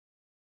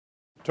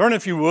Turn,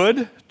 if you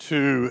would,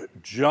 to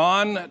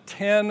John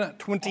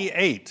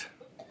 10:28.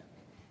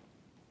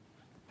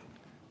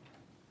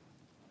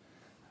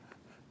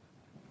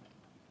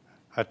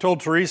 I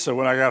told Teresa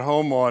when I got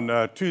home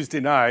on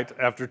Tuesday night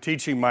after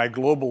teaching my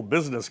global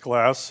business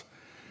class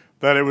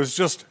that it was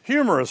just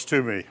humorous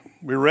to me.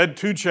 We read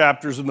two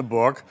chapters in the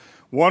book.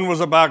 One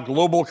was about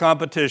global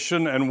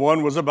competition and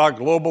one was about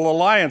global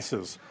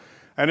alliances.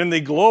 And in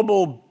the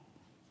global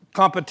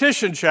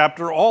competition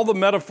chapter, all the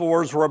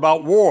metaphors were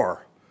about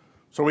war.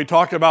 So we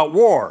talked about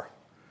war.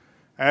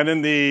 And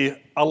in the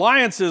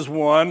alliances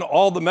one,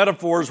 all the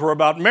metaphors were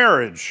about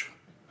marriage.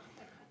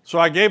 So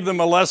I gave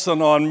them a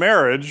lesson on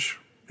marriage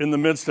in the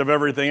midst of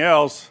everything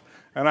else,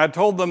 and I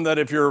told them that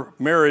if your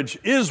marriage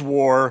is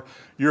war,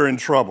 you're in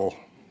trouble.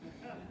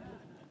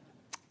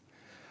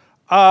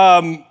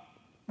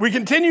 We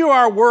continue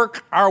our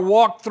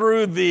walk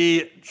through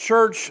the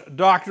church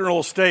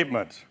doctrinal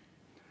statement.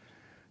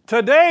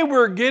 Today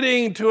we're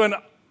getting to an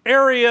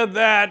area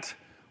that,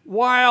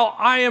 while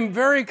I am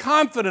very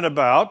confident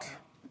about,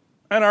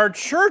 and our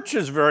church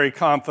is very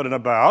confident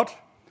about,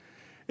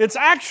 it's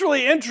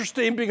actually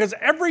interesting because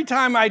every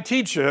time I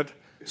teach it,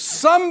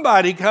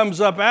 somebody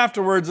comes up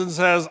afterwards and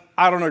says,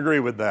 I don't agree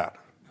with that.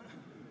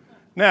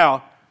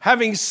 Now,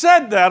 having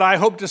said that, I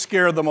hope to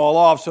scare them all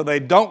off so they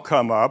don't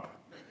come up.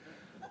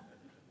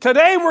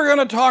 Today we're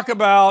going to talk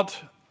about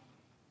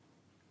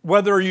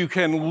whether you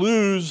can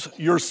lose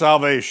your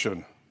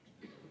salvation.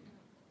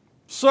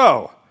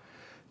 So,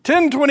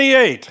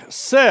 10:28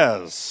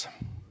 says,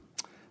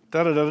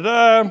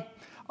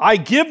 I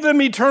give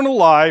them eternal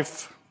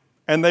life,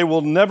 and they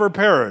will never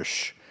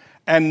perish,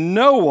 and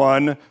no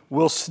one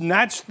will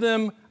snatch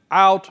them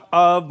out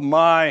of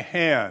my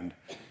hand.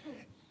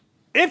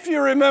 If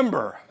you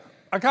remember,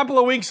 a couple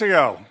of weeks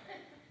ago,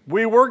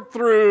 we worked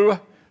through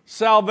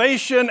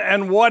salvation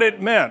and what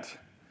it meant.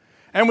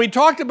 And we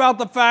talked about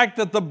the fact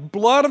that the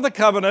blood of the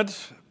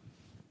covenant,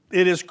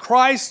 it is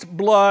Christ's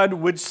blood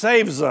which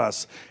saves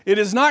us. It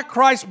is not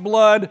Christ's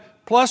blood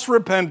plus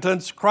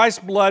repentance, Christ's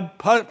blood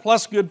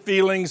plus good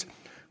feelings,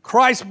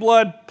 Christ's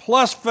blood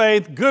plus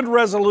faith, good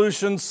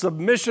resolutions,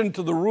 submission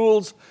to the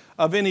rules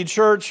of any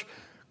church.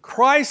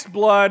 Christ's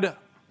blood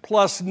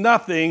plus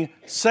nothing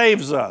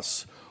saves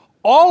us.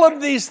 All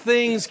of these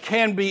things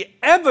can be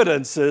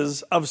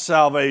evidences of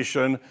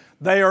salvation.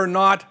 They are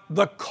not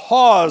the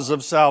cause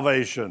of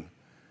salvation.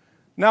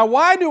 Now,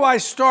 why do I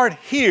start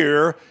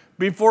here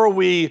before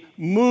we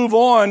move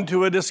on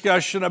to a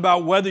discussion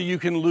about whether you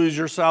can lose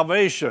your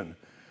salvation?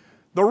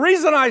 The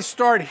reason I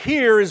start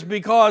here is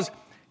because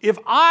if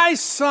I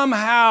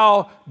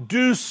somehow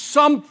do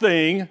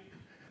something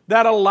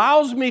that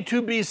allows me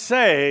to be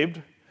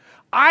saved,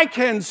 I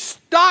can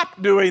stop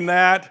doing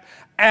that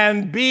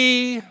and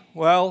be,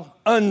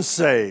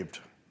 unsaved.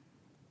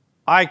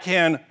 I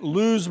can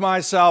lose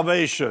my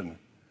salvation.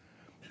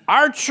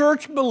 Our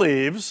church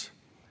believes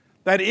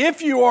that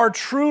if you are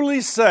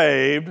truly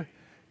saved,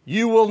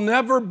 you will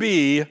never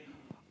be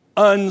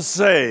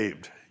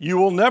unsaved. You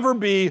will never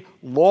be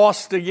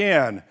lost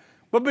again.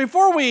 But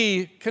before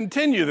we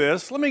continue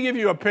this, let me give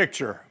you a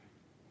picture.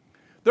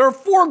 There are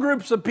four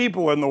groups of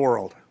people in the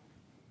world.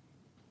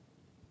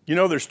 You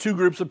know there's two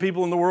groups of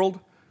people in the world?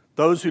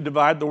 Those who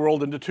divide the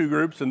world into two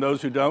groups and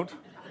those who don't.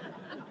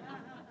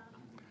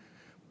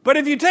 But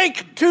if you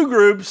take two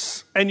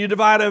groups and you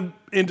divide them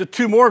into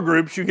two more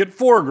groups, you get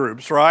four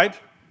groups, right?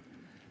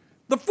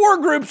 The four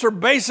groups are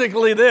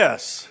basically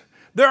this.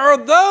 There are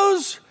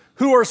those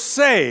who are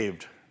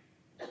saved,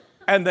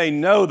 and they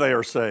know they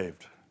are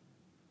saved.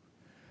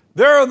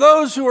 There are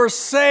those who are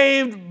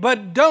saved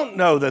but don't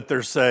know that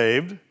they're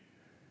saved.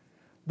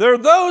 There are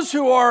those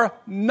who are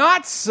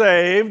not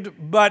saved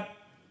but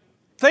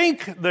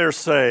think they're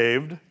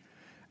saved.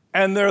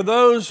 And there are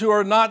those who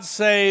are not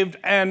saved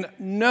and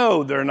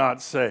know they're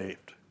not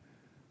saved.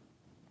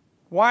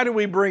 Why do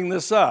we bring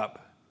this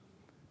up?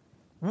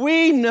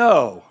 We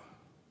know,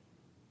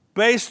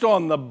 based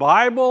on the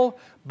Bible,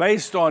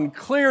 based on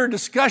clear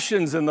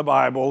discussions in the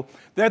Bible,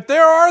 that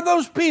there are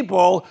those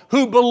people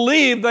who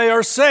believe they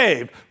are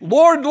saved.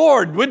 Lord,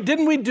 Lord,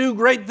 didn't we do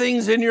great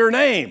things in your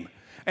name?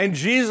 And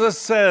Jesus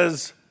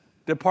says,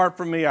 depart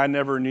from me, I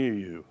never knew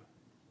you.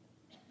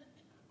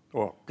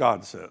 Well,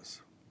 God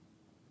says.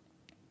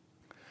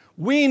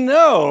 We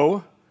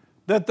know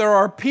that there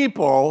are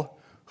people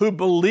who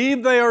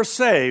believe they are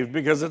saved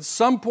because at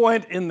some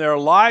point in their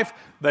life,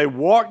 they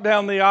walked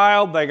down the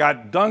aisle, they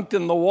got dunked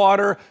in the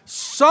water,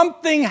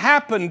 something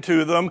happened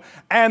to them,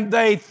 and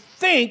they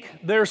think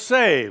they're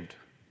saved.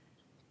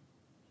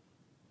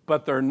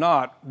 But they're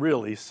not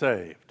really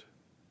saved.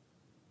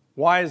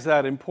 Why is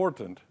that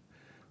important?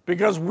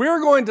 Because we're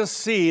going to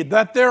see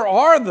that there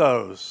are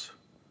those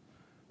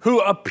who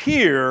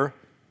appear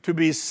to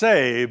be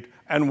saved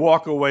and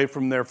walk away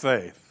from their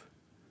faith.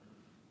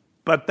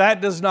 But that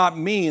does not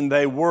mean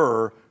they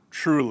were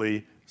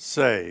truly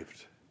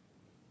saved.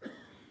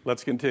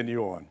 Let's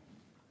continue on.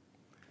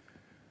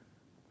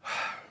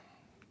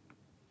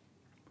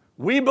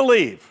 We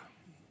believe,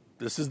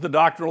 this is the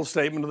doctrinal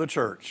statement of the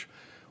church,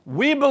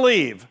 we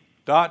believe, ...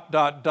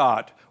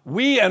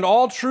 we and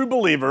all true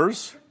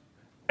believers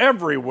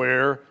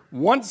everywhere,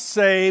 once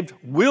saved,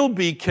 will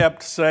be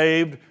kept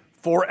saved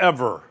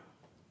forever.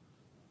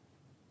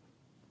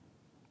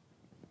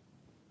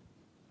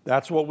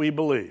 That's what we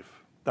believe.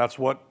 That's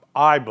what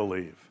I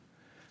believe.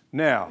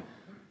 Now,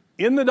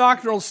 in the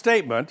doctrinal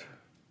statement,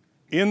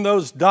 in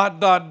those ...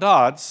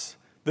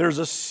 there's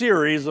a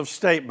series of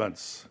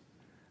statements,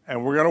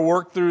 and we're going to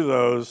work through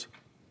those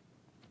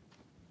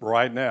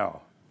right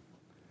now.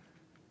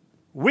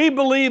 We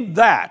believe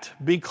that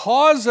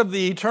because of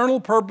the eternal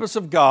purpose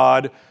of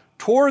God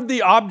toward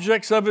the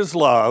objects of His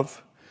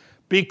love,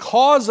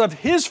 because of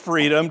His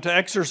freedom to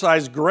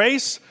exercise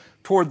grace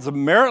towards the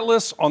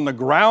meritless on the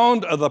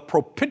ground of the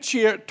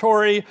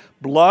propitiatory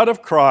blood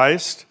of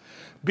Christ,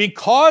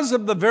 because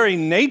of the very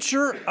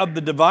nature of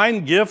the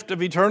divine gift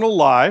of eternal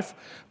life,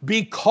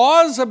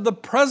 because of the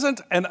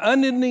present and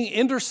unending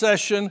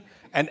intercession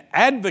and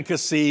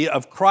advocacy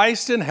of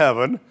Christ in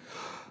heaven,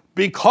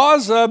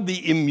 because of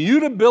the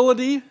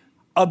immutability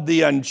of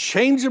the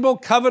unchangeable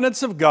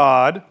covenants of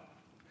God,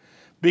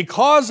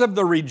 because of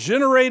the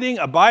regenerating,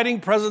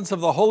 abiding presence of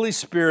the Holy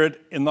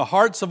Spirit in the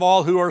hearts of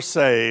all who are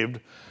saved,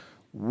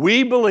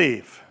 we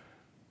believe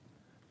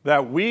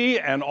that we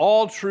and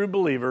all true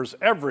believers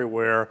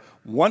everywhere,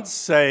 once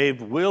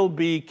saved, will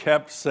be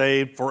kept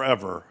saved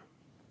forever.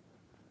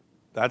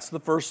 That's the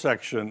first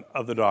section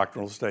of the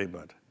doctrinal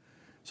statement.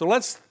 So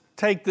let's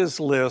take this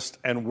list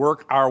and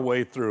work our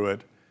way through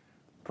it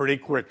pretty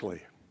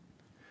quickly.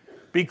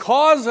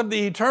 Because of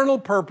the eternal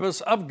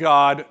purpose of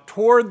God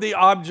toward the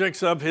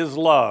objects of His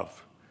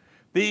love.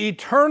 The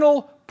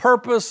eternal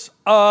purpose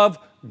of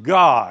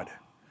God.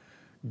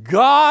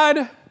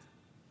 God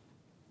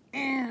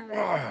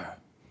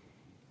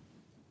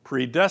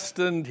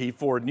predestined, He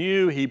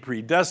foreknew, He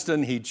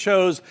predestined, He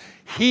chose,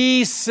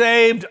 He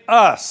saved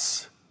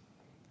us.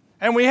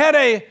 And we had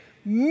a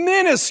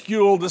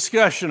minuscule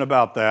discussion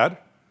about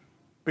that,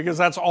 because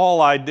that's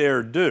all I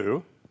dare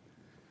do.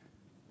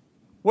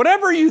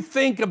 Whatever you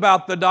think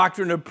about the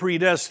doctrine of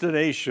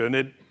predestination,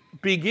 it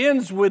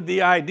begins with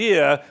the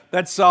idea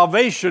that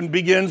salvation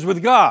begins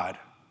with God.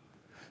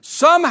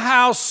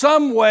 Somehow,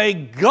 some way,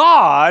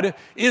 God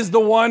is the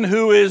one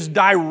who is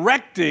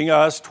directing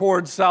us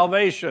towards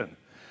salvation.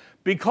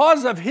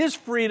 Because of His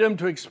freedom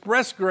to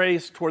express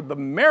grace toward the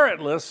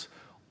meritless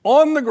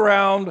on the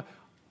ground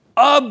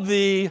of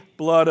the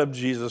blood of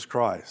Jesus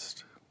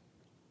Christ.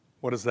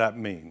 What does that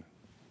mean?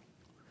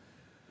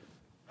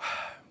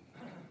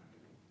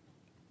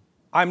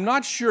 I'm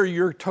not sure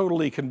you're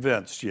totally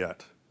convinced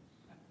yet.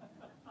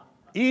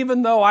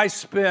 Even though I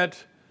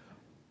spent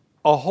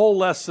a whole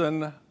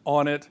lesson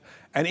on it,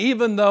 and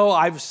even though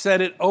I've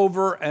said it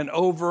over and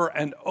over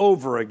and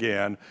over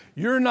again,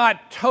 you're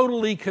not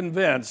totally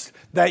convinced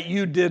that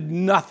you did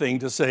nothing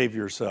to save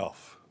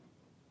yourself.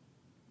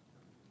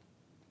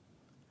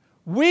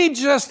 We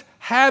just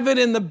have it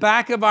in the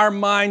back of our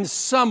minds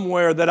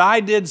somewhere that I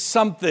did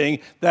something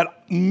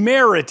that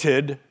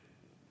merited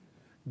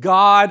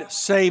God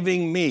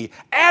saving me.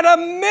 At a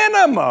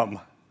minimum,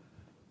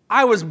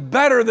 I was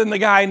better than the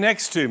guy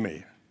next to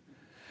me.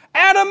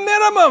 At a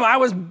minimum, I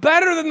was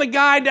better than the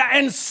guy,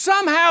 and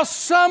somehow,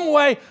 some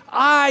way,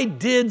 I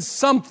did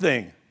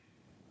something.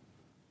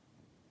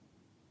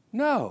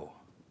 No.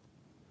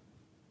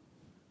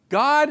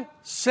 God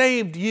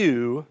saved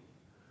you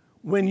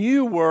when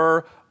you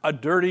were a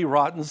dirty,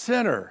 rotten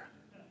sinner.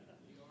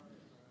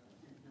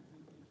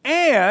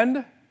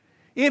 And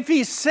if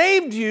He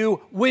saved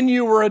you when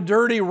you were a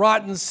dirty,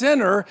 rotten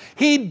sinner,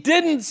 He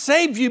didn't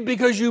save you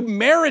because you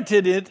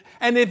merited it,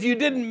 and if you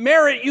didn't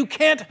merit, you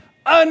can't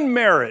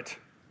unmerit.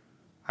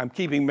 I'm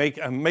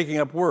making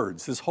up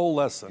words this whole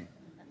lesson.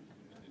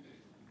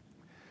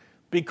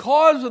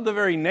 Because of the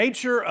very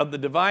nature of the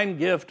divine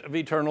gift of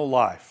eternal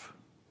life.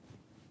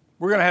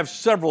 We're going to have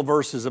several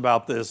verses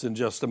about this in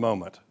just a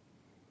moment.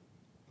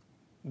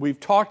 We've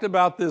talked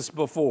about this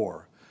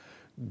before.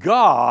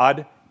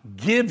 God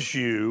gives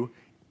you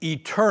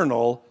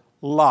eternal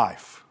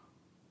life.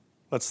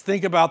 Let's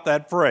think about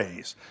that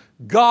phrase.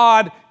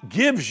 God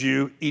gives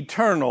you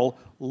eternal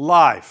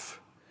life.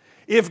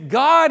 If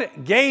God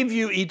gave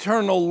you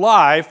eternal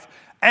life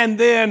and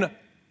then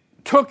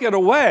took it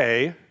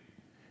away,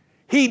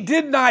 He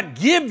did not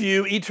give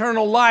you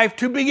eternal life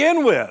to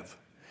begin with.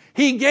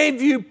 He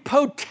gave you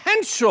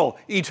potential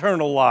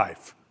eternal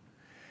life.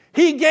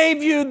 He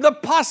gave you the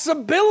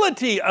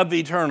possibility of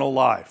eternal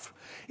life.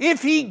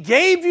 If He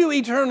gave you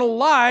eternal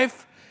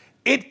life,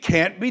 it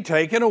can't be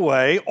taken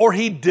away, or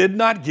He did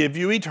not give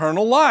you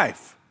eternal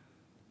life.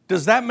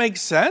 Does that make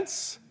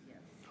sense?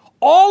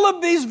 All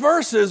of these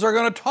verses are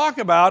going to talk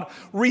about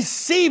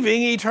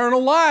receiving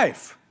eternal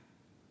life.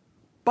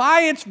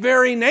 By its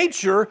very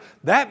nature,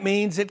 that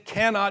means it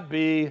cannot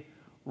be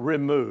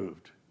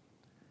removed.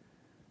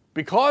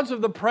 Because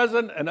of the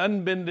present and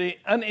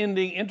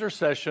unending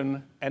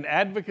intercession and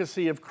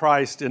advocacy of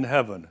Christ in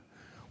heaven.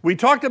 We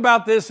talked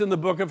about this in the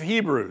book of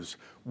Hebrews.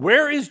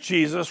 Where is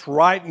Jesus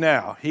right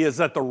now? He is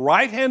at the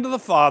right hand of the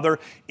Father,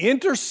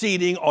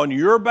 interceding on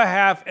your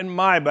behalf and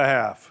my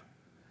behalf.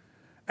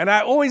 And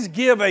I always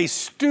give a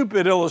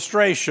stupid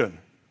illustration,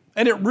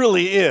 and it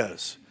really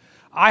is.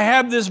 I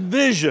have this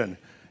vision.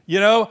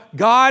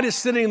 God is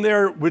sitting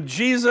there with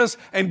Jesus,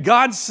 and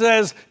God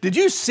says, "Did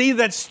you see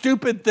that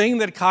stupid thing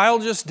that Kyle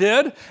just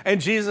did?" And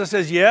Jesus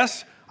says,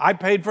 "Yes, I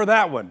paid for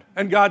that one."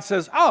 And God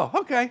says, "Oh,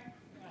 okay."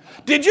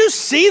 "Did you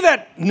see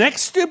that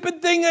next stupid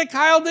thing that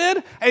Kyle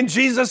did?" And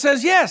Jesus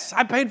says, "Yes,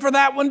 I paid for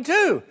that one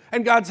too."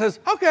 And God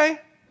says,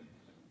 "Okay."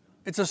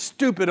 It's a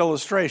stupid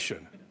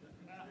illustration.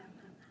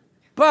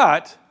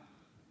 But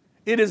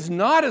it is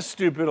not a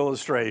stupid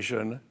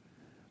illustration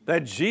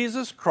that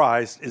Jesus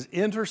Christ is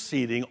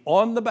interceding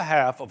on the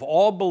behalf of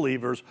all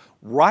believers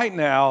right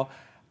now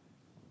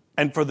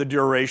and for the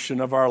duration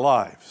of our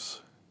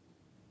lives.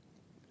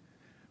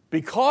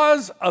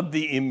 Because of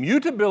the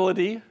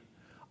immutability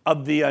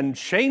of the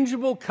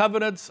unchangeable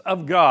covenants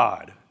of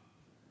God,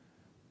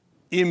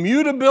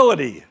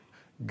 immutability,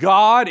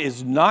 God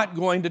is not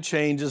going to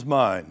change his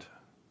mind.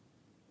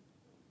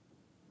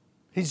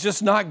 He's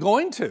just not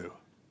going to.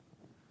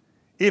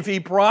 If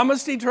he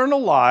promised eternal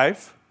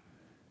life,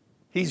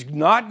 he's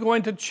not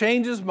going to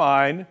change his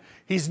mind.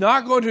 He's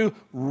not going to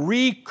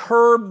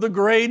recurve the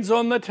grades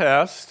on the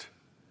test.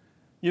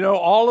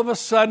 All of a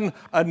sudden,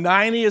 a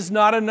 90 is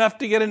not enough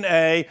to get an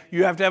A.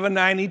 You have to have a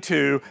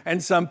 92,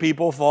 and some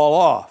people fall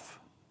off.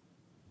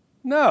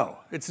 No,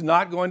 it's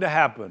not going to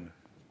happen.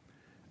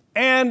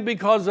 And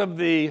because of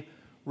the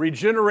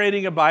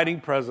regenerating,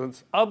 abiding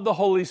presence of the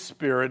Holy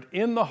Spirit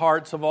in the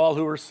hearts of all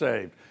who are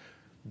saved.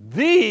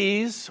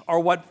 These are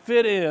what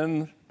fit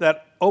in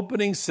that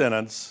opening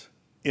sentence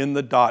in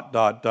the ...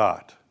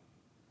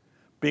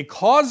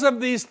 Because of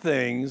these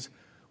things,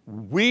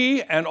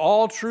 we and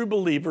all true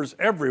believers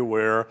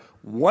everywhere,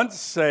 once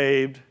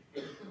saved,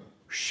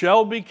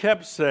 shall be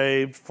kept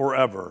saved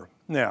forever.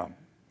 Now,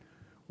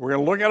 we're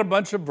going to look at a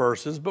bunch of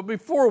verses, but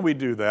before we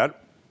do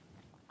that,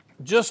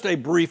 just a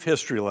brief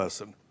history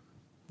lesson.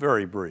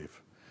 Very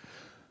brief.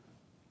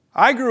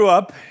 I grew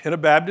up in a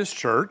Baptist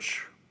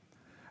church,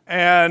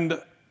 and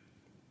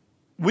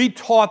we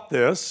taught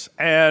this,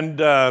 and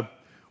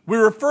we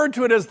referred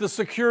to it as the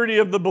security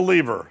of the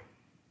believer.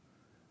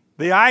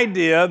 The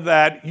idea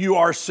that you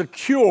are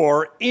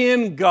secure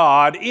in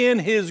God, in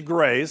his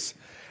grace,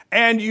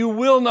 and you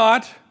will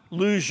not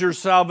lose your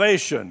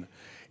salvation.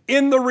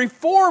 In the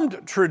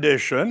Reformed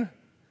tradition,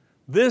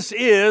 this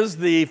is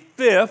the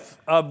fifth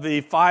of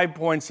the 5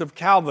 points of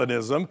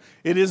Calvinism.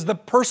 It is the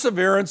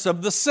perseverance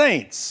of the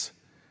saints.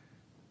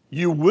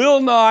 You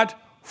will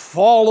not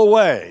fall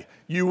away.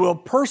 You will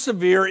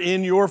persevere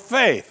in your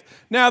faith.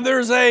 Now,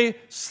 there's a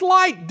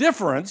slight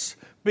difference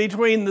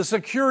between the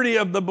security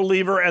of the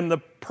believer and the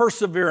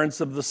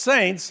perseverance of the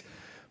saints,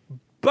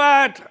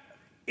 but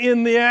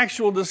in the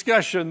actual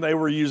discussion, they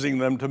were using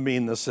them to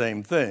mean the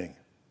same thing.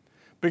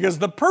 Because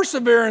the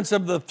perseverance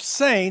of the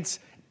saints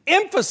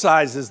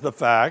emphasizes the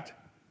fact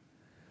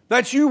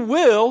that you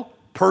will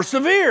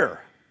persevere.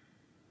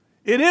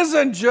 It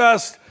isn't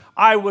just,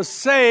 I was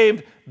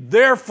saved,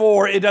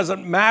 therefore it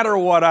doesn't matter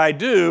what I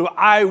do.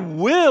 I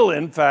will,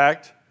 in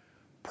fact,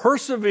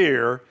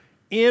 persevere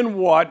in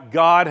what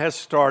God has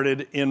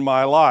started in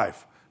my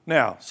life.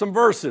 Now, some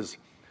verses.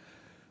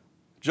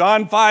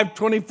 John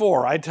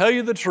 5:24, I tell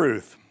you the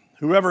truth.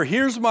 Whoever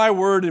hears my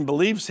word and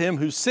believes him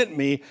who sent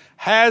me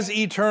has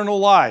eternal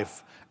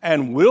life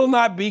and will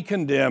not be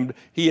condemned.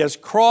 He has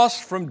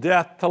crossed from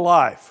death to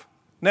life.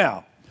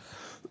 Now,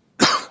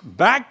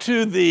 back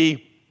to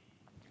the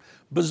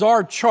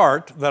bizarre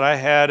chart that I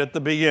had at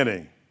the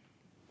beginning.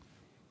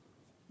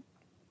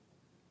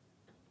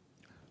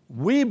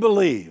 We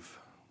believe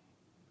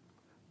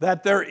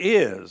that there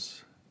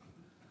is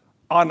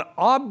an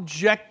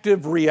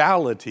objective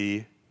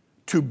reality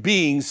to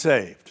being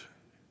saved.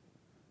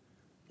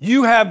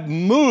 You have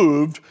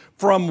moved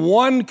from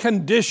one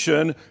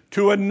condition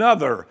to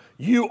another.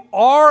 You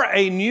are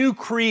a new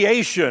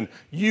creation.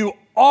 You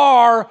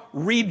are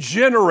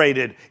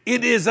regenerated.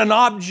 It is an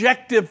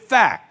objective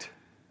fact.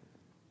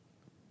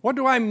 What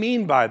do I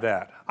mean by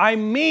that? I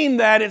mean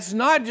that it's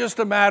not just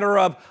a matter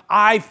of,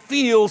 I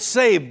feel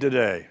saved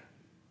today.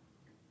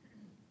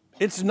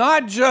 It's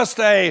not just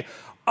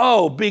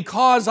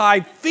because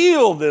I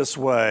feel this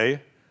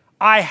way,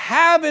 I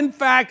have in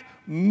fact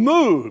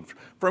moved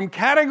from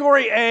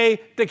category A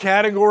to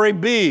category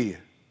B.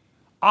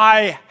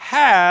 I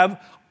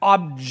have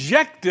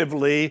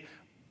objectively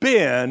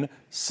been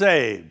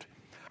saved.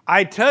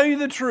 I tell you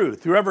the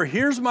truth, whoever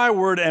hears my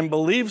word and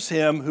believes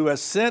him who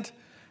has sent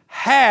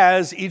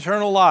has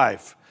eternal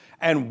life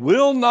and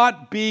will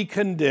not be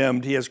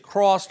condemned. He has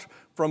crossed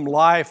from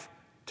life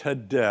to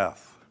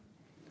death.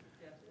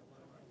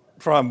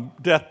 From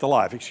death to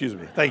life, excuse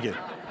me. Thank you.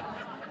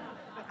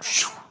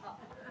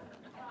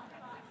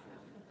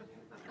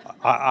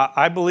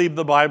 I believe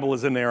the Bible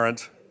is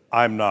inerrant.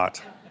 I'm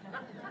not.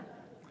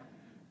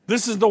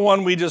 This is the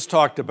one we just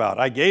talked about.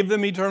 I gave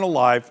them eternal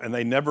life, and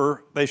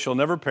they shall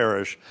never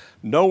perish.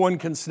 No one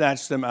can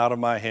snatch them out of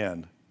my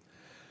hand.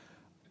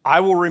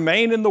 I will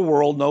remain in the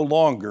world no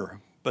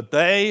longer, but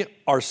they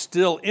are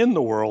still in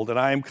the world, and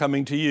I am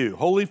coming to you.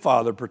 Holy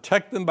Father,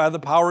 protect them by the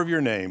power of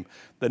your name,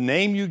 the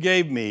name you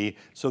gave me,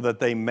 so that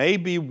they may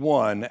be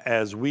one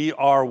as we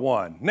are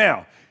one.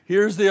 Now,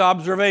 here's the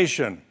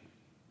observation.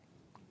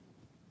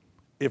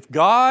 If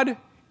God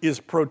is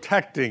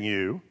protecting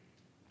you,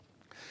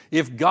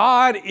 if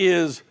God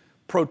is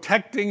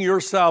protecting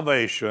your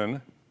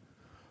salvation,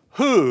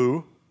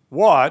 who,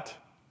 what,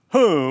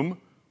 whom,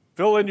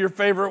 fill in your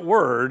favorite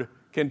word,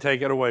 can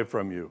take it away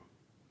from you?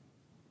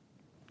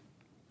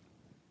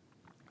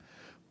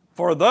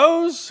 For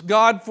those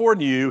God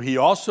foreknew, he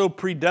also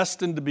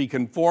predestined to be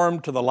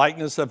conformed to the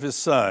likeness of his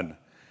Son,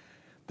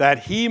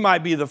 that he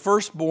might be the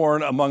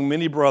firstborn among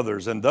many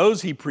brothers. And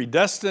those he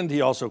predestined, he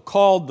also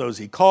called. Those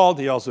he called,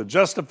 he also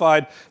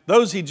justified.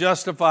 Those he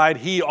justified,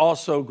 he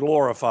also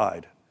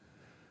glorified.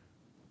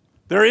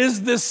 There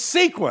is this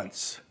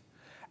sequence,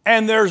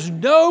 and there's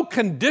no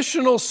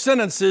conditional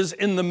sentences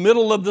in the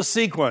middle of the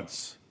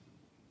sequence.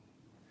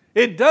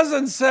 It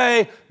doesn't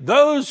say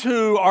those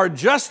who are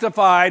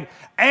justified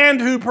and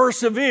who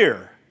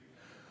persevere,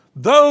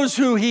 those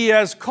who he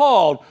has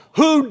called,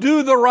 who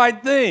do the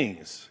right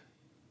things.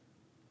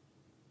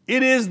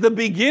 It is the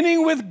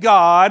beginning with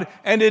God,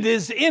 and it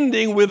is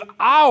ending with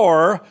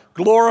our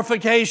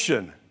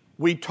glorification.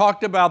 We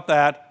talked about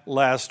that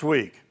last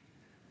week.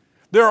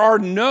 There are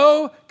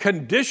no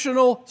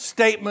conditional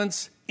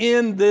statements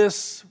in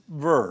this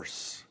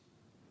verse.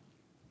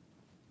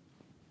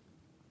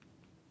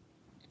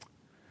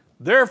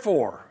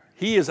 Therefore,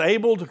 he is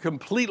able to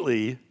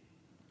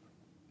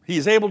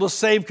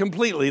save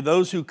completely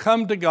those who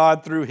come to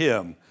God through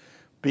him,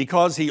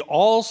 because he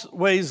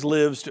always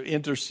lives to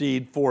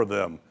intercede for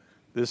them.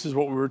 This is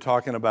what we were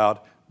talking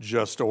about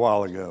just a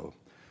while ago.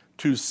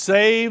 To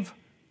save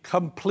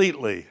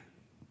completely.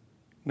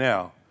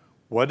 Now,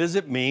 what does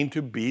it mean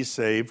to be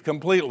saved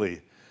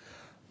completely?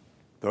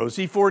 Those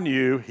he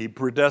foreknew, he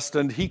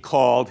predestined, he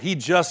called, he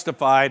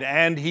justified,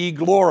 and he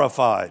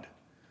glorified.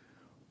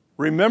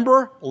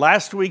 Remember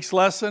last week's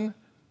lesson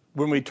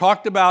when we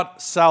talked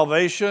about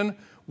salvation?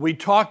 We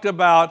talked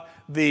about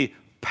the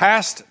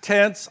past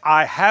tense,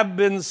 I have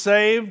been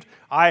saved,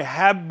 I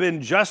have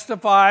been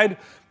justified.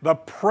 The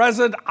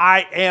present,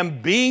 I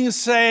am being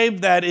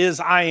saved, that is,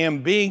 I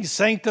am being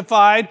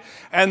sanctified.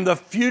 And the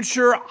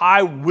future,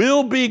 I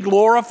will be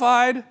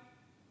glorified.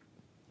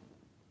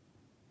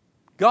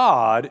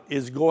 God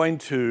is going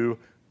to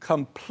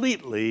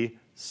completely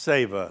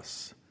save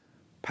us.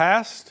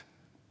 Past,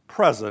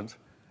 present,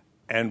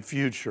 and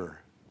future.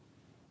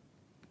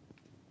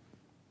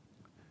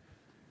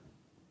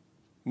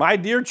 My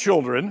dear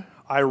children,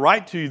 I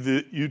write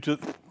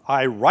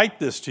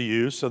this to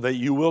you so that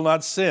you will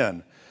not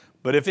sin.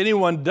 But if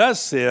anyone does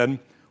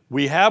sin,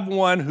 we have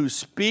one who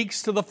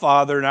speaks to the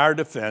Father in our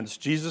defense,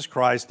 Jesus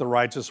Christ, the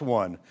righteous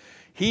one.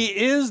 He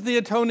is the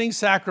atoning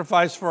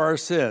sacrifice for our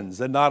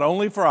sins, and not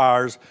only for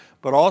ours,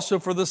 but also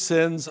for the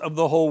sins of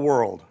the whole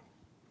world.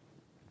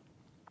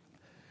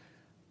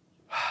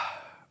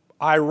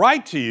 I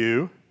write to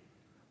you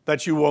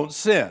that you won't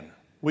sin.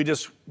 We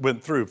just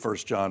went through 1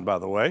 John, by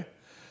the way.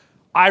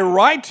 I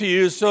write to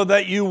you so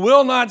that you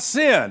will not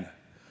sin.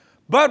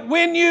 But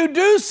when you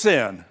do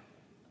sin,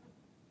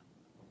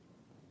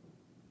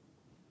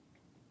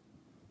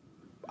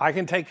 I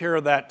can take care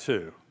of that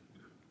too.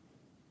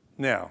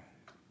 Now,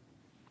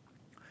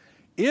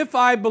 if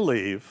I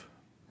believe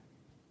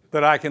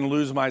that I can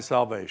lose my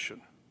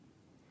salvation,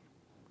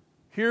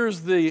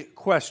 here's the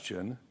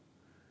question.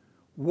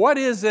 What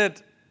is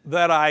it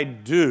that I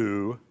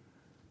do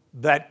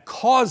that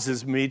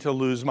causes me to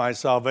lose my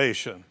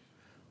salvation?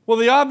 Well,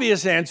 the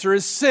obvious answer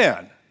is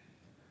sin.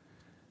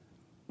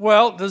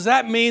 Well, does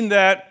that mean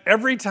that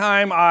every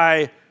time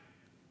I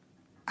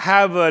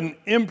have an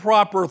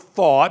improper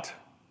thought,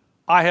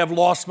 I have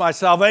lost my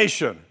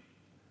salvation?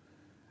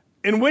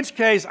 In which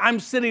case, I'm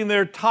sitting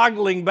there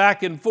toggling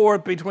back and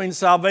forth between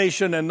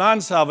salvation and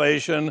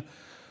non-salvation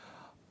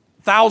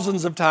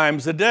thousands of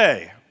times a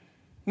day.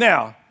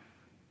 Now,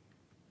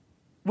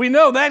 we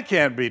know that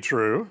can't be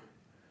true.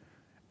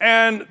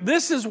 And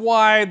this is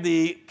why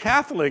the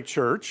Catholic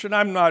Church, and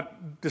I'm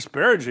not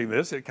disparaging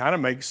this, it kind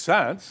of makes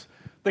sense.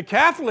 The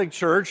Catholic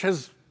Church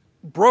has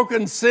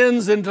broken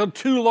sins into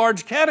two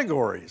large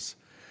categories.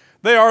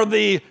 They are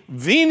the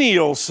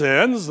venial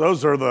sins,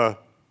 those are the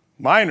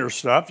minor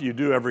stuff you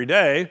do every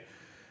day.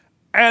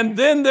 And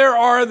then there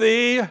are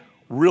the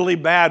really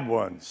bad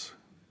ones.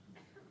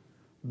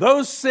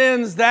 Those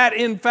sins that,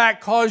 in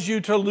fact, cause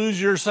you to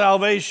lose your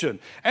salvation.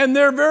 And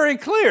they're very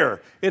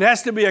clear. It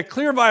has to be a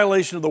clear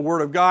violation of the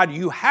Word of God.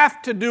 You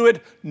have to do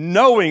it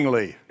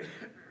knowingly,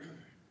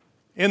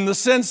 in the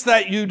sense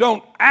that you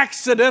don't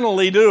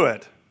accidentally do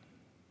it.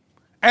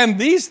 And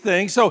these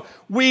things, so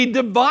we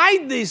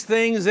divide these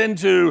things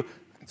into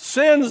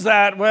sins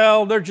that,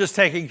 well, they're just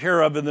taken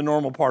care of in the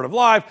normal part of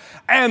life,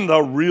 and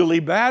the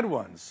really bad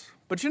ones.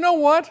 But you know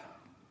what?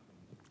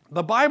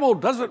 The Bible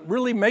doesn't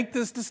really make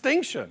this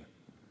distinction.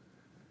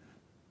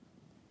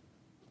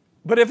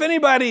 But if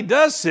anybody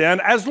does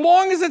sin, as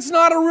long as it's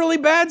not a really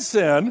bad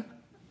sin,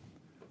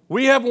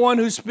 We have one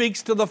who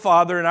speaks to the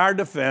Father in our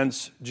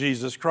defense,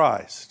 Jesus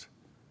Christ.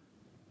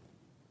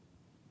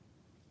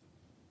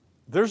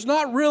 There's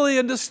not really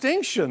a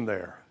distinction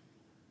there.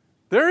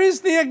 There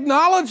is the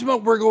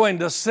acknowledgement we're going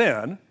to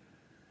sin,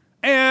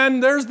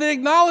 and there's the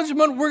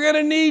acknowledgement we're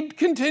going to need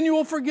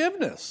continual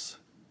forgiveness.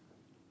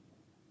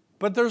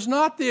 But there's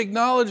not the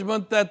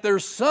acknowledgement that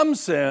there's some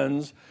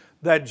sins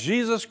that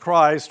Jesus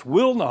Christ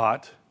will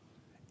not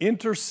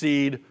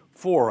intercede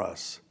for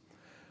us.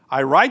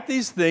 I write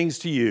these things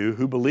to you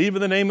who believe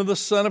in the name of the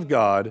Son of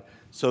God,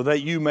 so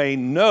that you may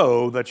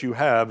know that you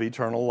have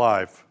eternal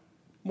life.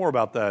 More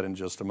about that in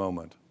just a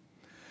moment.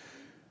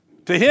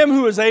 To him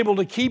who is able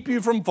to keep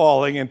you from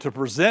falling and to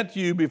present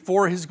you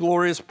before his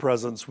glorious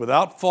presence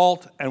without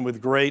fault and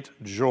with great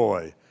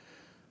joy.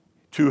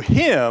 To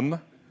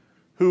him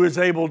who is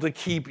able to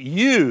keep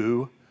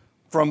you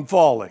from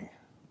falling.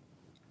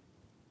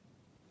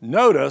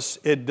 Notice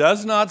it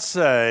does not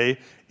say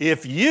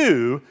if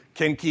you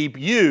can keep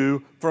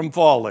you from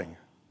falling.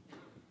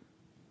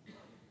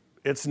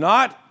 It's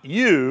not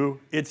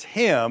you, it's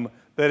him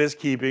that is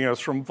keeping us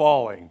from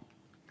falling.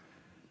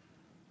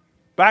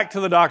 Back to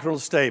the doctrinal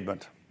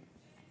statement.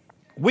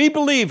 We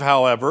believe,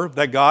 however,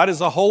 that God is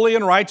a holy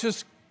and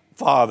righteous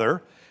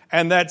Father,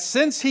 and that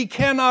since he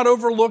cannot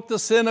overlook the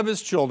sin of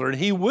his children,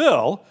 he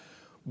will,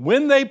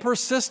 when they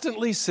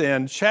persistently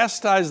sin,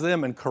 chastise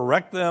them and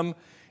correct them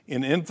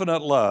in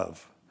infinite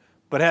love.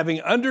 But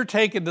having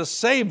undertaken to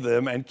save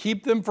them and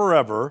keep them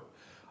forever,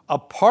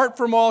 apart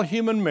from all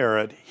human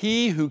merit,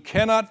 he who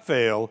cannot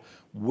fail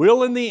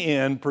will in the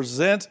end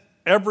present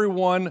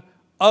everyone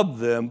of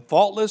them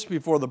faultless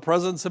before the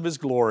presence of his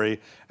glory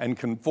and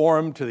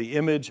conformed to the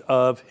image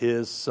of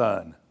his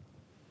Son.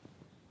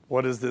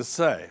 What does this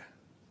say?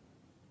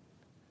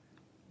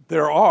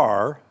 There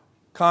are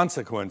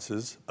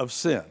consequences of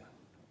sin.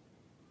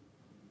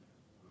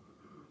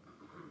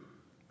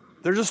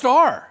 There just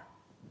are.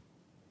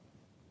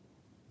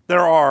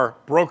 There are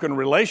broken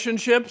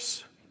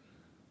relationships.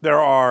 There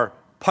are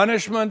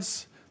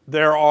punishments.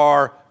 There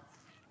are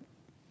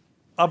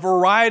a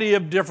variety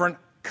of different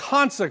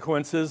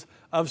consequences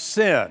of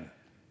sin.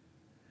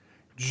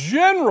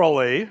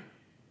 Generally,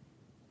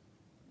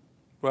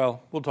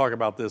 well, we'll talk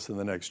about this in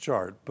the next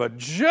chart, but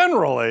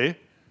generally,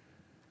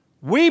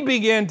 we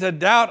begin to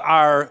doubt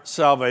our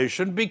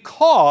salvation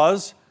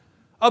because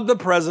of the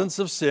presence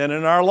of sin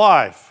in our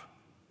life.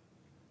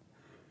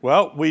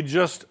 Well, we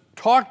just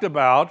talked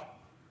about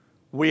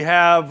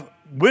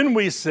when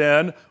we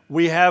sin,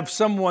 we have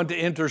someone to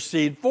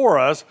intercede for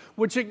us,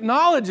 which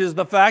acknowledges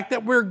the fact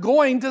that we're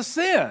going to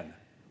sin.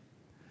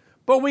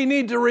 But we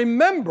need to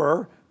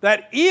remember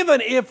that even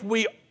if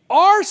we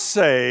are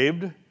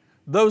saved,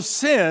 those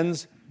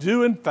sins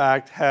do in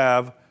fact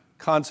have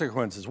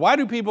consequences. Why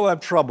do people have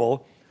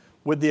trouble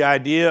with the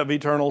idea of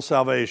eternal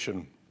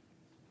salvation?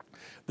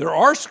 There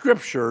are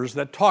scriptures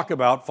that talk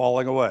about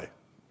falling away.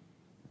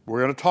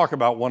 We're going to talk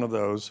about one of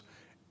those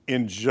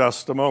in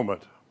just a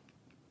moment.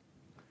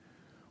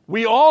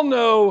 We all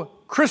know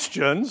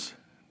Christians,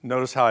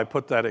 notice how I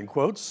put that in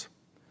quotes,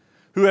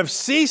 who have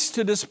ceased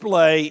to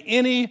display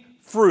any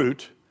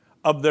fruit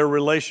of their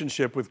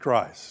relationship with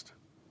Christ.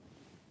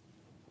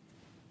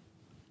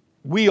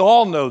 We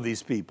all know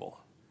these people.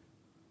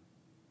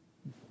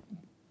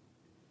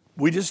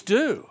 We just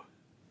do.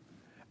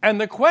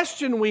 And the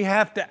question we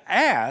have to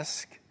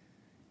ask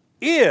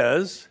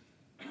is,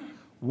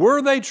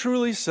 were they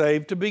truly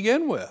saved to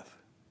begin with?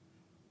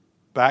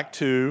 Back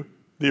to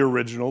the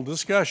original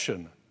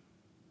discussion.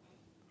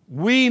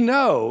 We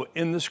know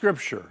in the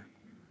Scripture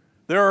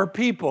there are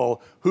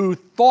people who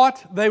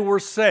thought they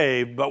were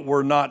saved but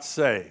were not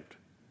saved.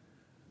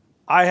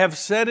 I have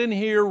said in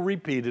here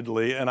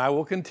repeatedly, and I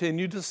will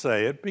continue to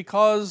say it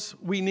because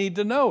we need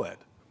to know it.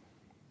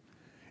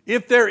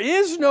 If there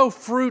is no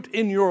fruit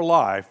in your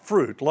life,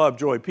 fruit, love,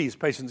 joy, peace,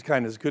 patience,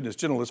 kindness, goodness,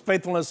 gentleness,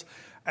 faithfulness,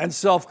 and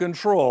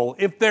self-control,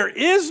 if there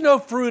is no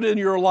fruit in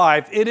your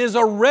life, it is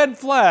a red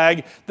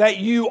flag that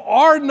you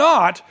are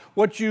not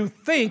what you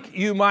think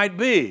you might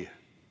be.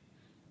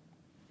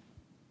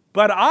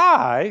 But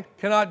I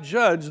cannot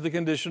judge the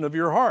condition of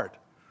your heart.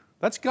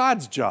 That's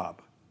God's job.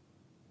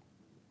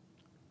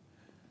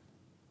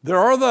 There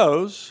are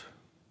those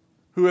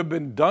who have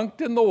been dunked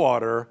in the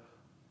water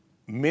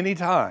many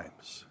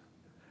times,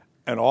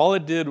 and all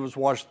it did was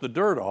wash the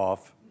dirt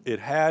off. It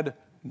had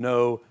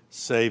no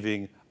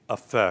saving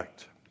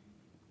effect.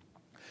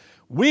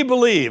 We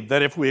believe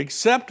that if we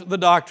accept the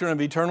doctrine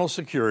of eternal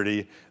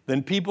security,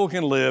 then people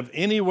can live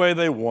any way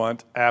they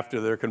want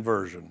after their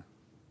conversion.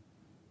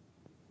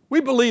 We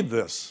believe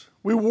this.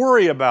 We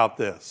worry about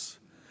this.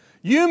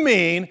 You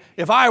mean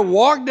if I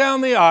walk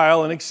down the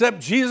aisle and accept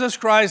Jesus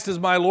Christ as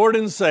my Lord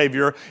and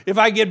Savior, if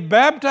I get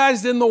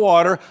baptized in the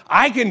water,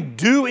 I can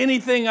do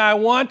anything I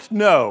want?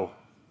 No.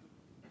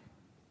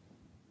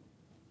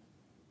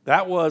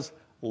 That was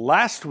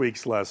last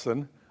week's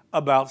lesson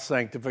about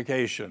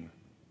sanctification.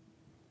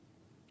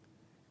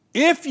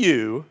 If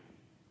you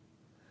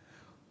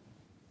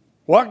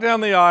walk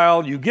down the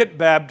aisle, you get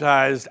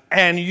baptized,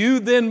 and you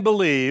then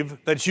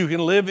believe that you can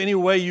live any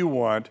way you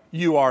want,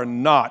 you are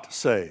not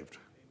saved.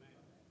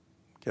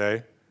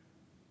 Okay?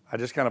 I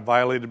just kind of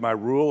violated my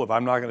rule of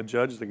I'm not going to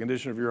judge the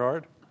condition of your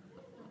heart.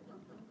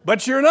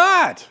 But you're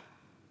not.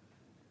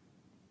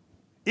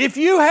 If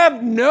you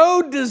have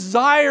no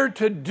desire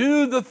to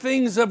do the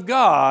things of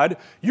God,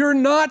 you're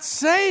not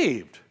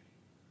saved.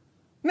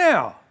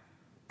 Now,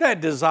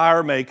 that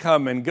desire may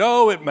come and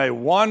go, it may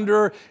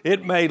wander,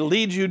 it may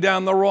lead you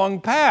down the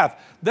wrong path.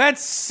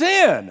 That's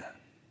sin.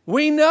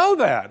 We know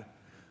that.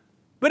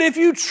 But if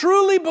you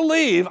truly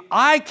believe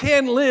I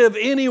can live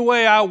any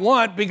way I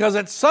want because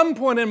at some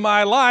point in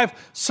my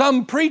life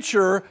some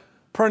preacher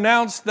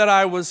pronounced that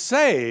I was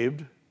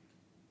saved,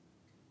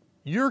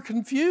 you're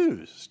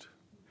confused.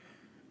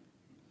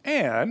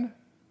 And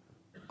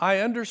I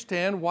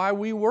understand why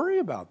we worry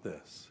about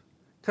this,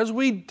 because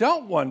we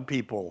don't want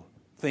people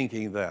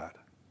thinking that.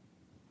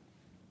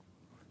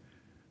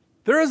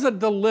 There is a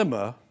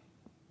dilemma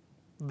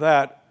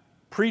that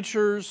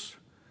preachers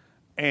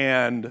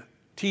and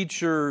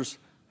teachers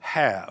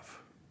have.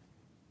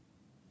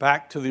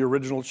 Back to the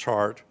original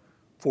chart,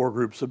 4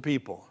 groups of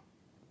people.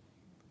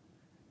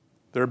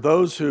 There are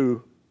those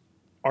who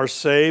are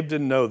saved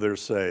and know they're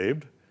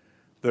saved.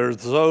 There's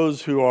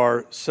those who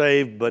are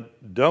saved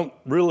but don't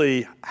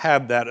really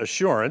have that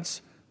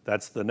assurance.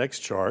 That's the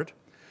next chart.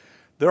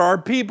 There are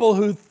people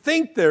who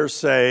think they're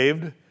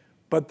saved,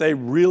 but they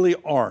really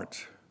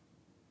aren't.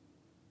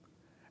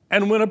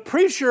 And when a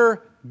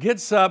preacher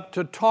gets up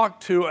to talk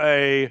to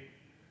a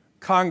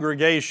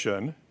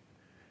congregation,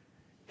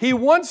 he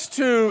wants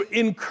to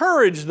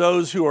encourage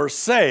those who are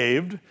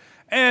saved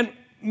and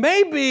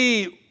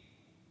maybe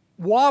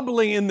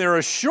wobbling in their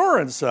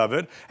assurance of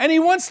it, and he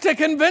wants to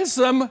convince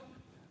them,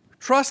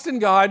 trust in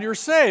God, you're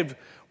saved.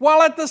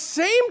 While at the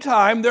same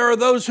time, there are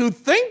those who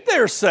think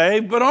they're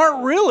saved but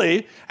aren't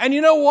really, and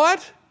you know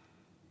what?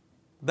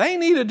 They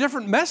need a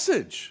different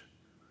message.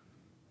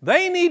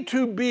 They need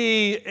to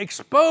be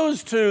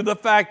exposed to the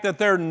fact that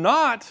they're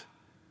not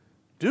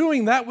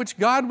doing that which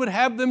God would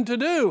have them to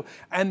do,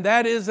 and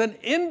that is an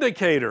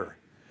indicator.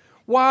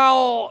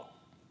 While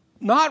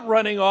not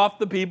running off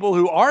the people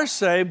who are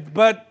saved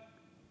but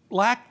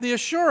lack the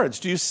assurance.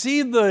 Do you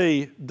see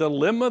the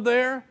dilemma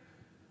there?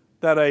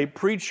 That a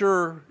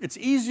preacher, it's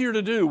easier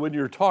to do when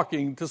you're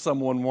talking to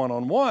someone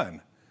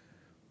one-on-one.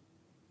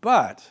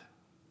 But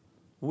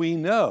we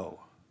know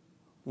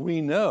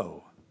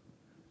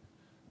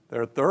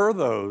that there are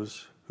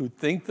those who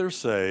think they're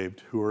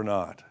saved who are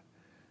not.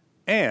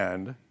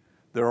 And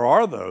there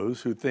are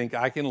those who think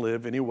I can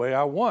live any way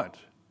I want,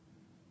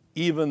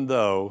 even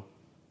though,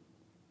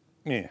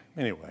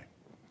 anyway.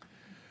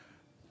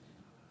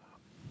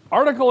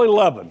 Article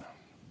 11.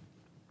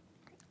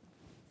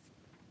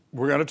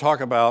 We're going to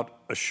talk about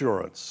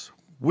assurance.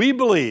 We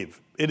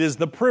believe it is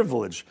the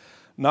privilege,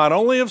 not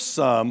only of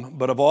some,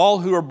 but of all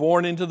who are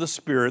born into the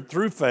Spirit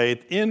through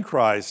faith in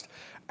Christ,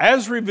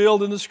 as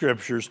revealed in the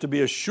Scriptures, to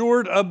be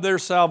assured of their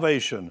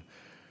salvation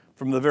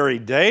from the very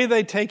day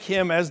they take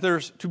Him as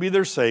to be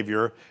their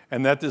Savior,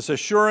 and that this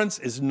assurance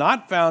is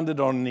not founded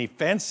on any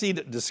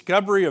fancied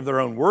discovery of their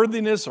own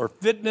worthiness or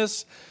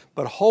fitness,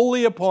 but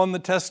wholly upon the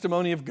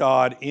testimony of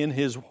God in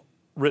His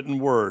written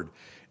Word,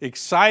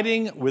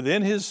 exciting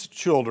within His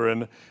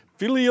children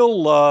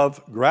filial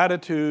love,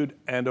 gratitude,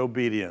 and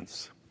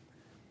obedience.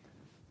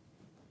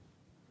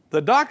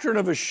 The doctrine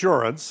of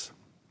assurance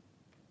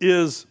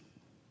is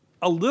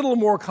a little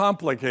more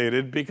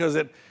complicated because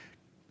it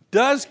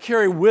does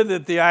carry with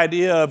it the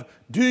idea of,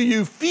 do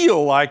you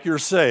feel like you're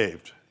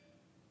saved?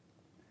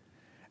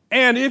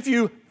 And if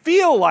you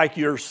feel like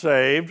you're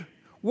saved,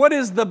 what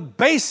is the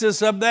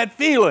basis of that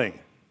feeling?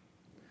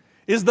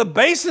 Is the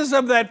basis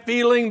of that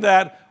feeling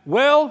that,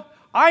 well,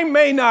 I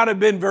may not have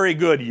been very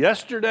good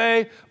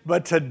yesterday,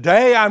 but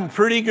today I'm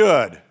pretty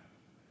good.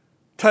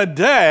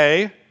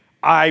 Today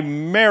I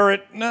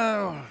merit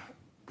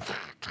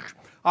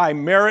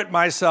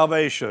my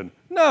salvation.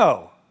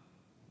 No.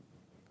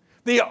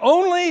 The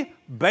only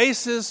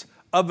basis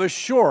of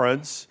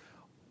assurance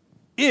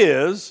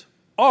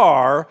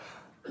are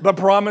the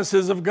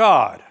promises of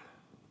God.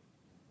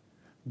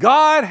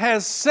 God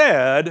has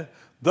said,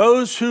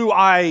 those who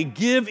I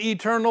give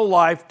eternal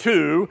life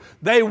to,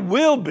 they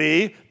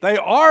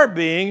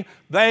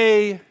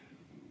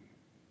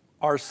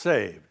are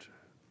saved,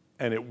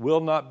 and it will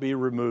not be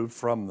removed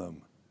from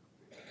them.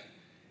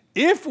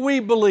 If we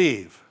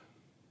believe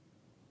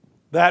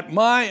that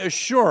my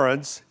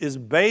assurance is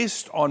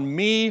based on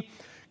me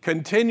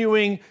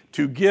continuing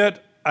to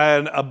get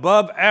an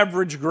above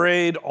average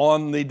grade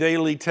on the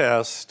daily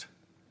test,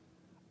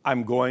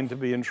 I'm going to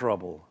be in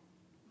trouble.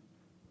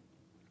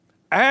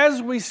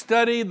 As we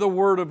study the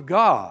Word of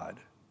God,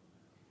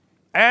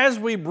 as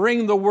we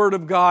bring the Word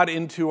of God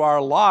into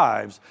our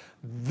lives,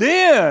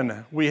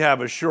 then we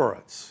have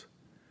assurance.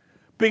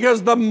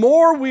 Because the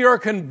more we are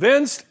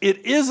convinced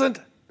it isn't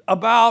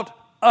about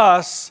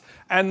us,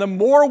 and the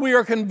more we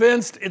are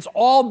convinced it's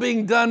all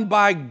being done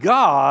by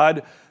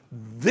God,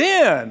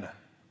 then,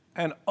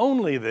 and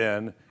only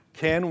then,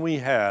 can we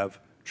have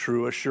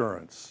true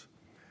assurance.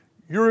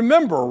 You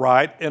remember,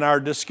 right, in our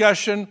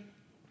discussion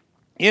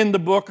in the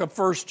book of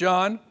 1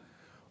 John,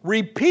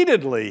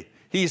 repeatedly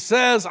he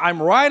says,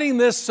 I'm writing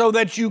this so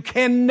that you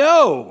can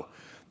know.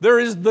 There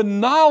is the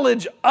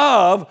knowledge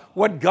of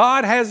what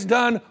God has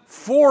done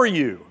for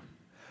you.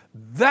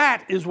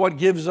 That is what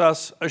gives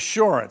us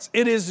assurance.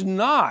 It is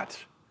not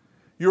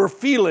your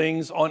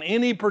feelings on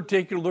any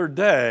particular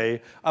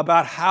day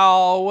about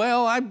how,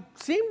 well, I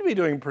seem to be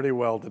doing pretty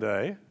well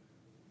today.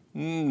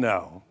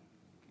 No.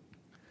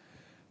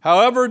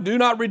 However, do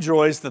not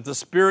rejoice that the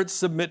spirits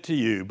submit to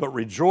you, but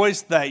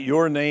rejoice that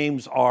your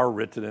names are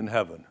written in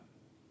heaven.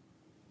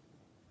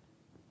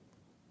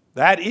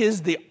 That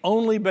is the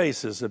only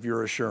basis of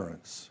your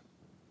assurance.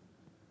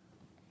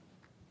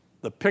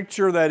 The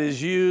picture that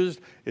is used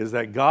is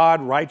that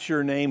God writes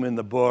your name in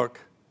the book,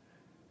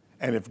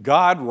 and if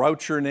God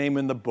wrote your name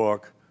in the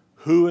book,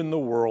 who in the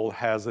world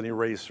has an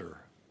eraser?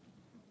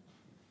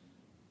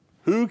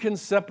 Who can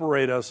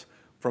separate us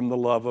from the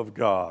love of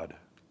God?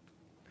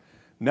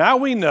 Now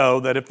we know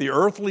that if the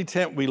earthly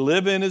tent we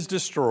live in is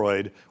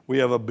destroyed, we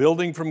have a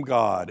building from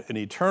God, an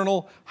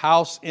eternal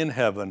house in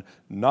heaven,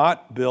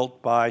 not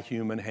built by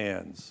human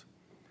hands.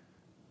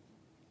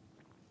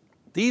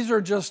 These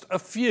are just a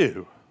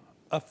few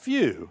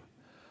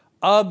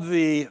of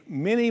the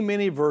many,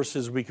 many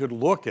verses we could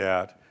look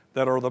at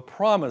that are the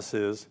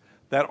promises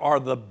that are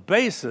the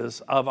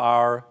basis of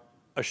our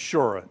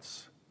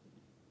assurance.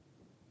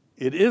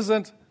 It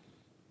isn't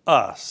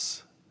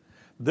us.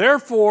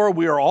 Therefore,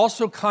 we are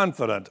also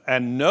confident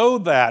and know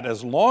that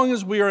as long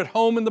as we are at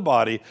home in the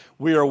body,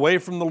 we are away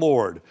from the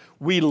Lord.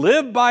 We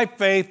live by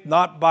faith,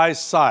 not by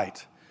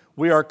sight.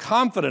 We are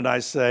confident, I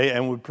say,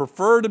 and would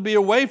prefer to be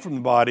away from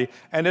the body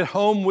and at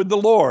home with the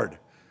Lord.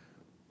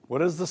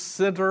 What is the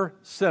center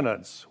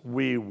sentence?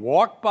 We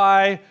walk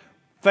by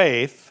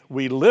faith,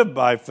 we live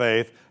by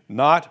faith,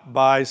 not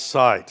by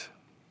sight.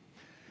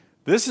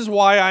 This is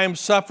why I am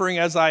suffering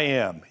as I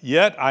am.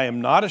 Yet I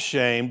am not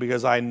ashamed,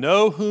 because I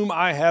know whom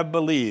I have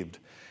believed,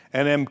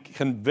 and am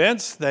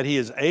convinced that he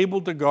is able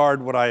to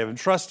guard what I have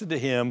entrusted to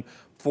him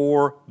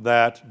for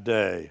that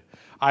day.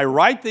 I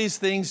write these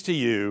things to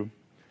you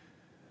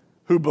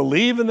who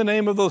believe in the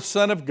name of the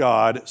Son of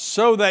God,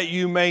 so that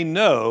you may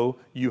know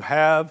you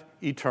have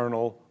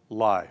eternal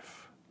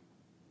life.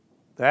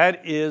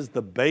 That is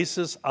the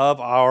basis of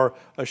our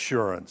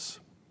assurance.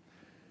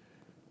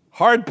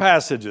 Hard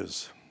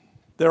passages.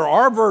 There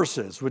are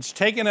verses which,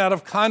 taken out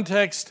of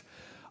context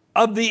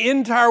of the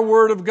entire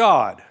Word of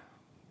God,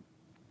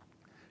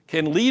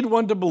 can lead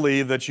one to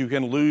believe that you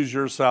can lose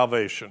your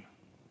salvation.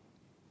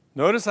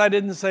 Notice I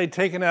didn't say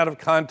taken out of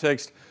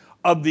context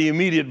of the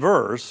immediate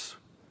verse.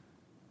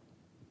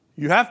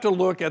 You have to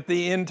look at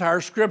the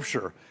entire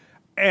Scripture.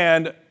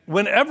 And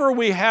whenever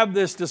we have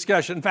this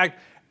discussion, in fact,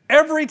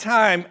 every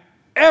time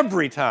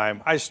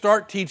I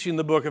start teaching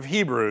the book of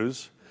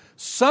Hebrews,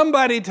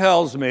 somebody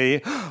tells me,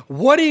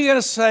 what are you going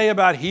to say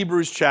about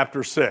Hebrews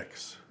chapter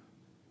 6?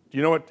 Do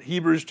you know what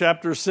Hebrews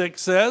chapter 6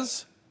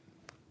 says?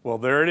 Well,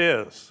 there it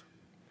is.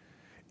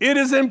 It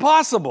is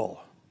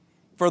impossible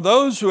for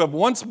those who have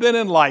once been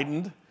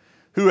enlightened,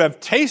 who have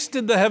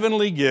tasted the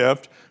heavenly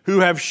gift,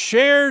 who have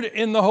shared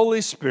in the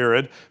Holy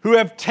Spirit, who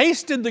have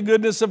tasted the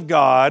goodness of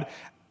God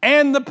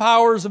and the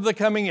powers of the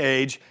coming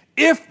age,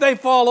 if they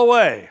fall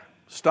away.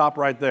 Stop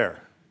right there.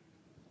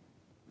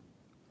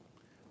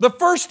 The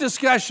first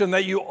discussion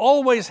that you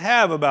always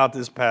have about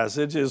this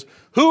passage is,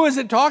 who is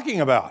it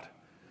talking about?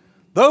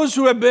 Those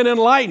who have been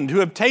enlightened, who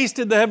have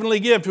tasted the heavenly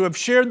gift, who have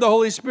shared the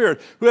Holy Spirit,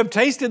 who have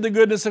tasted the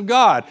goodness of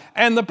God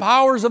and the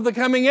powers of the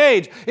coming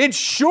age. It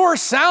sure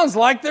sounds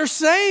like they're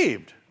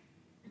saved.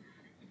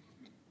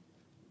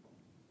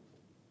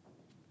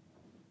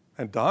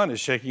 And Don is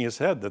shaking his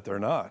head that they're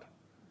not.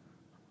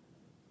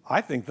 I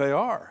think they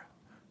are.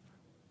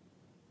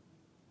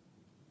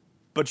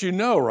 But you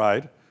know,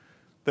 right,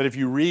 that if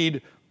you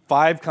read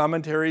 5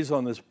 commentaries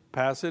on this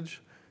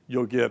passage,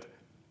 you'll get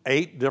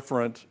 8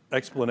 different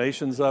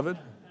explanations of it.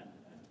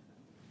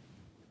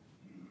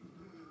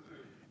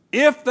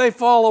 If they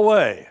fall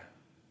away,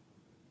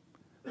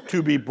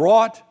 to be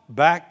brought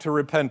back to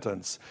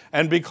repentance.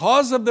 And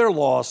because of their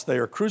loss, they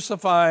are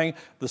crucifying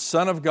the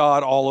Son of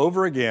God all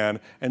over again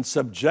and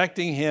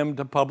subjecting him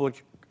to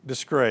public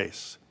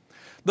disgrace.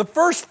 The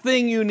first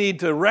thing you need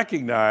to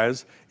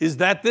recognize is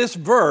that this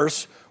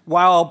verse,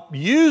 while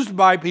used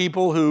by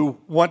people who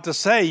want to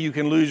say you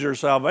can lose your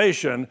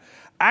salvation,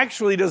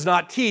 actually does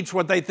not teach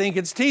what they think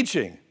it's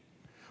teaching.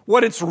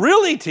 What it's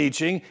really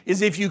teaching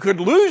is if you could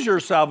lose your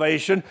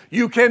salvation,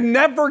 you can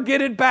never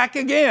get it back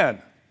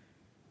again.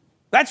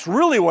 That's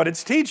really what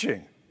it's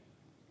teaching.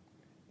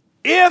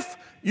 If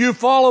you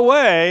fall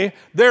away,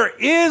 there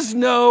is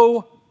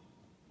no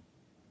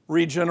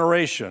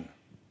regeneration.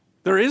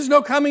 There is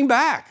no coming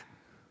back.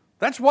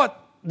 That's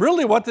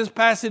really what this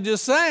passage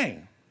is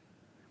saying.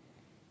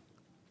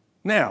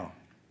 Now,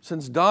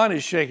 since Don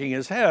is shaking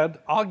his head,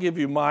 I'll give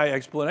you my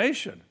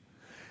explanation.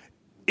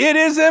 It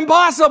is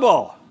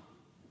impossible.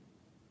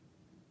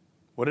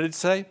 What did it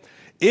say?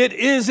 It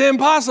is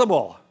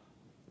impossible.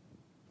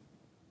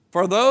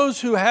 for those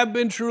who have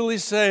been truly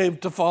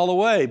saved to fall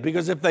away.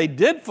 Because if they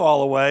did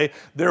fall away,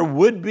 there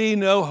would be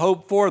no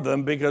hope for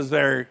them, because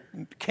they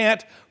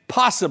can't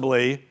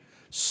possibly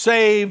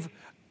get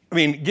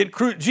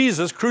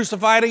Jesus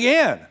crucified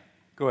again.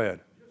 Go ahead.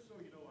 Just so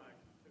you know, I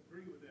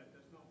agree with that.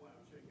 That's not why I'm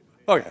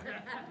shaking my head. Okay.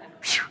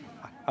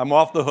 I'm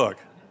off the hook.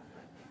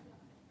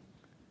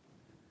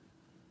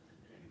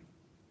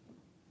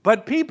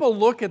 But people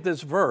look at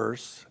this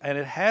verse, and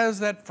it has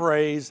that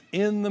phrase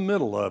in the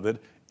middle of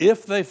it,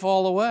 if they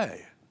fall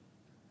away.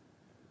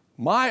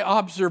 My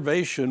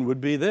observation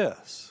would be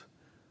this: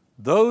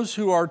 those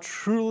who are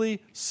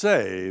truly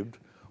saved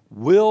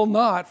will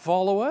not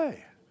fall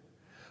away.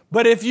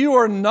 But if you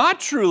are not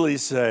truly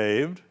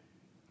saved,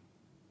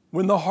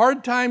 when the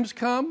hard times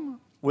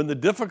come, when the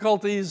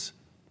difficulties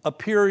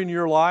appear in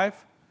your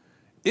life,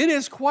 it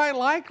is quite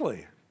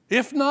likely,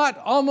 if not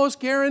almost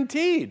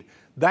guaranteed,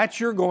 that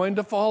you're going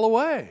to fall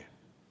away.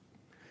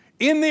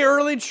 In the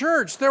early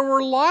church, there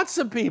were lots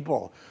of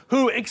people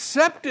who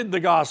accepted the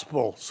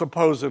gospel,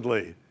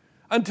 supposedly,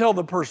 until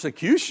the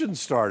persecution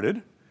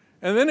started.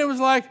 And then it was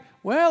like,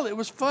 well, it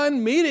was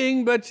fun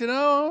meeting, but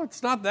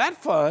it's not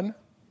that fun.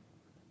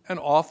 And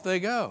off they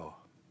go.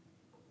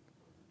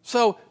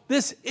 So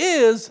this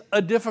is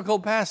a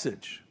difficult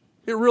passage.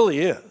 It really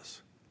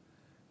is.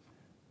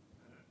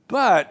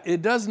 But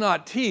it does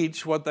not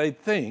teach what they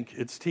think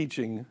it's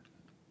teaching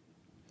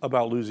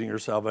about losing your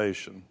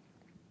salvation.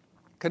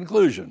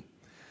 Conclusion: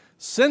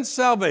 since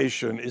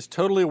salvation is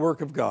totally a work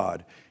of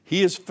God,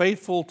 He is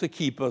faithful to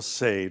keep us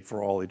saved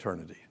for all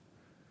eternity.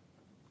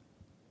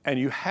 And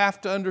you have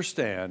to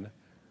understand,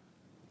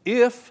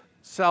 if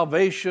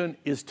salvation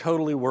is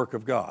totally work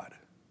of God,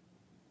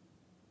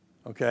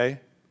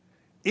 okay?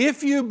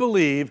 If you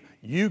believe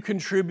you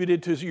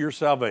contributed to your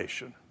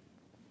salvation,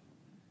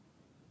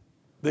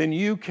 then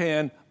you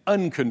can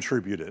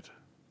uncontribute it.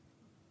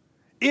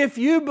 If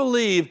you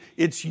believe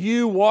it's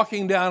you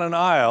walking down an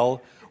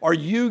aisle or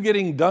you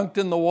getting dunked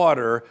in the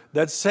water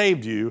that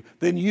saved you,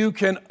 then you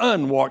can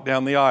unwalk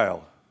down the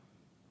aisle.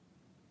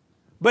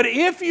 But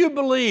if you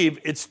believe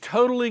it's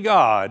totally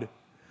God,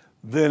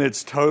 then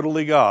it's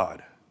totally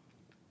God.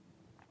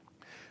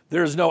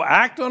 There's no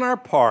act on our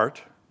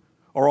part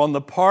or on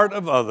the part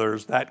of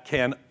others that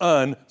can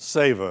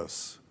unsave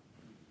us,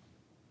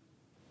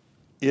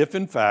 if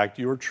in fact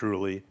you are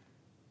truly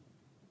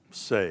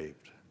saved.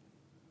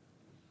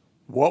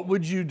 What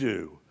would you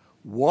do?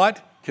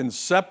 What can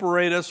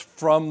separate us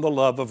from the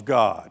love of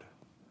God?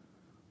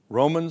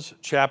 Romans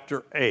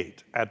chapter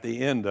 8, at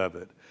the end of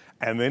it.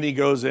 And then he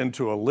goes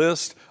into a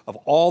list of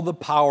all the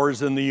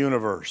powers in the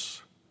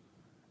universe.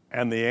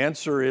 And the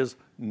answer is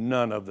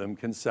none of them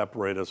can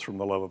separate us from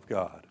the love of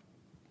God.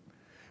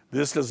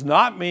 This does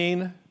not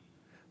mean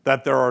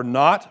that there are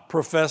not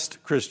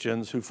professed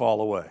Christians who fall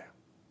away.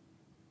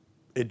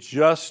 It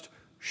just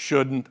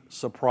shouldn't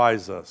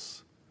surprise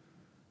us.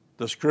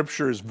 The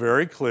scripture is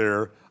very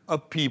clear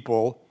of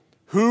people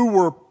who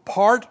were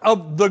part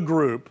of the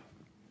group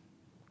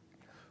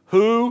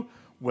who,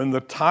 when the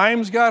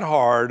times got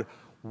hard,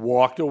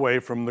 walked away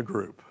from the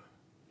group.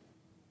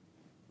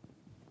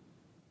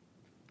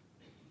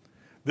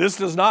 This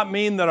does not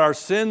mean that our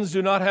sins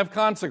do not have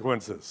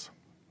consequences.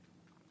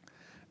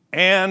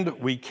 And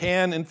we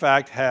can, in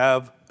fact,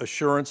 have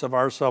assurance of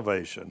our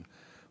salvation.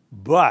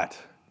 But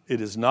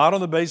it is not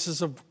on the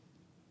basis of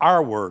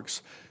our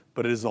works,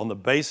 but it is on the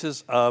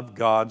basis of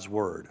God's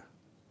Word.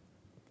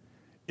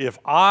 If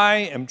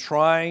I am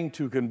trying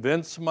to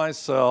convince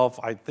myself,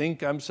 I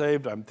think I'm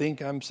saved, then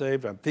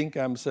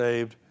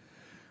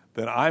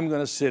I'm going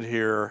to sit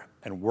here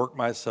and work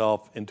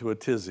myself into a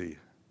tizzy.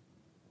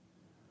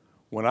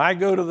 When I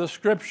go to the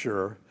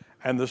Scripture,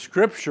 and the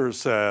Scripture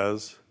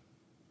says,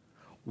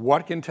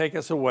 what can take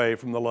us away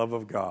from the love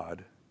of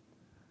God?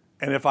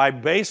 And if I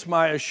base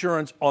my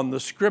assurance on the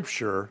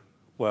Scripture,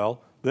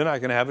 well, then I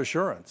can have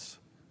assurance,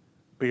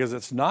 because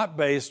it's not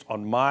based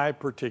on my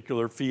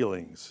particular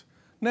feelings.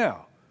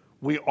 Now,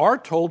 we are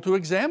told to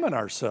examine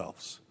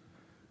ourselves.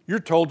 You're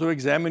told to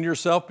examine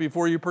yourself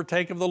before you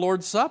partake of the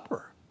Lord's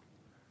Supper.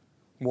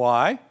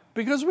 Why?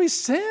 Because we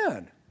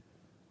sin.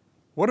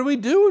 What do we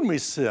do when we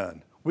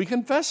sin? We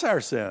confess our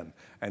sin,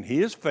 and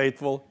He is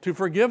faithful to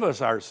forgive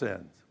us our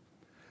sins.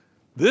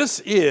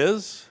 This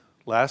is,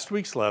 last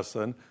week's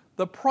lesson,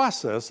 the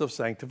process of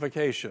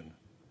sanctification.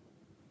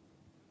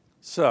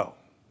 So,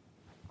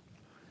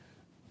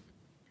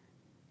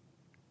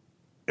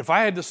 if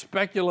I had to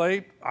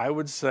speculate, I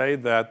would say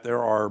that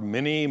there are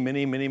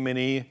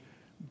many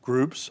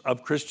groups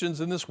of Christians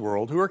in this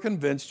world who are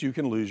convinced you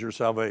can lose your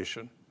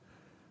salvation.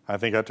 I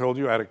think I told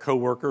you I had a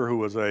coworker who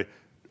was a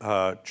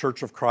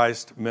Church of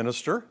Christ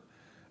minister,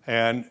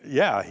 and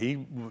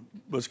he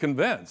was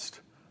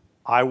convinced.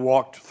 I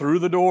walked through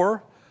the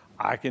door,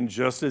 I can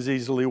just as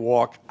easily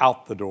walk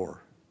out the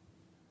door.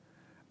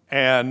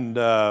 And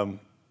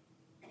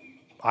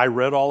I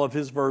read all of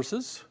his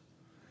verses,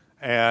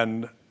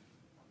 and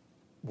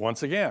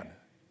once again,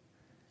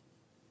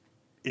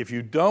 if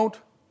you don't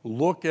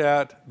look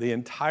at the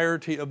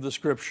entirety of the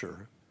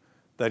Scripture,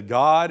 that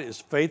God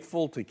is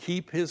faithful to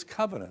keep his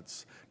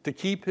covenants, to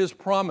keep his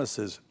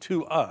promises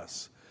to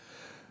us,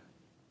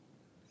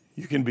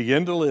 you can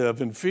begin to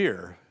live in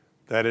fear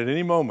that at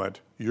any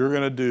moment you're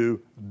going to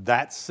do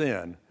that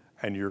sin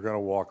and you're going to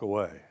walk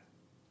away.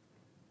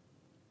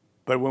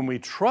 But when we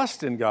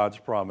trust in God's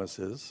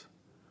promises,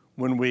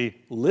 when we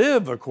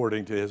live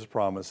according to his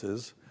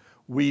promises,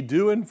 we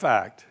do in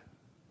fact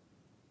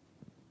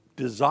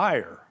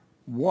desire,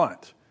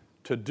 want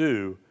to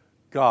do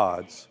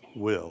God's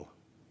will.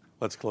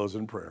 Let's close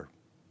in prayer.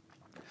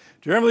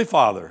 Dear Heavenly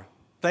Father,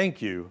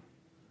 thank you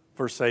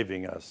for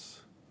saving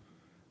us.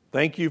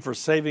 Thank you for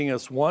saving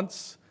us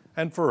once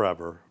and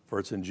forever. For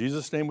it's in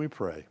Jesus' name we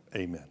pray.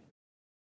 Amen.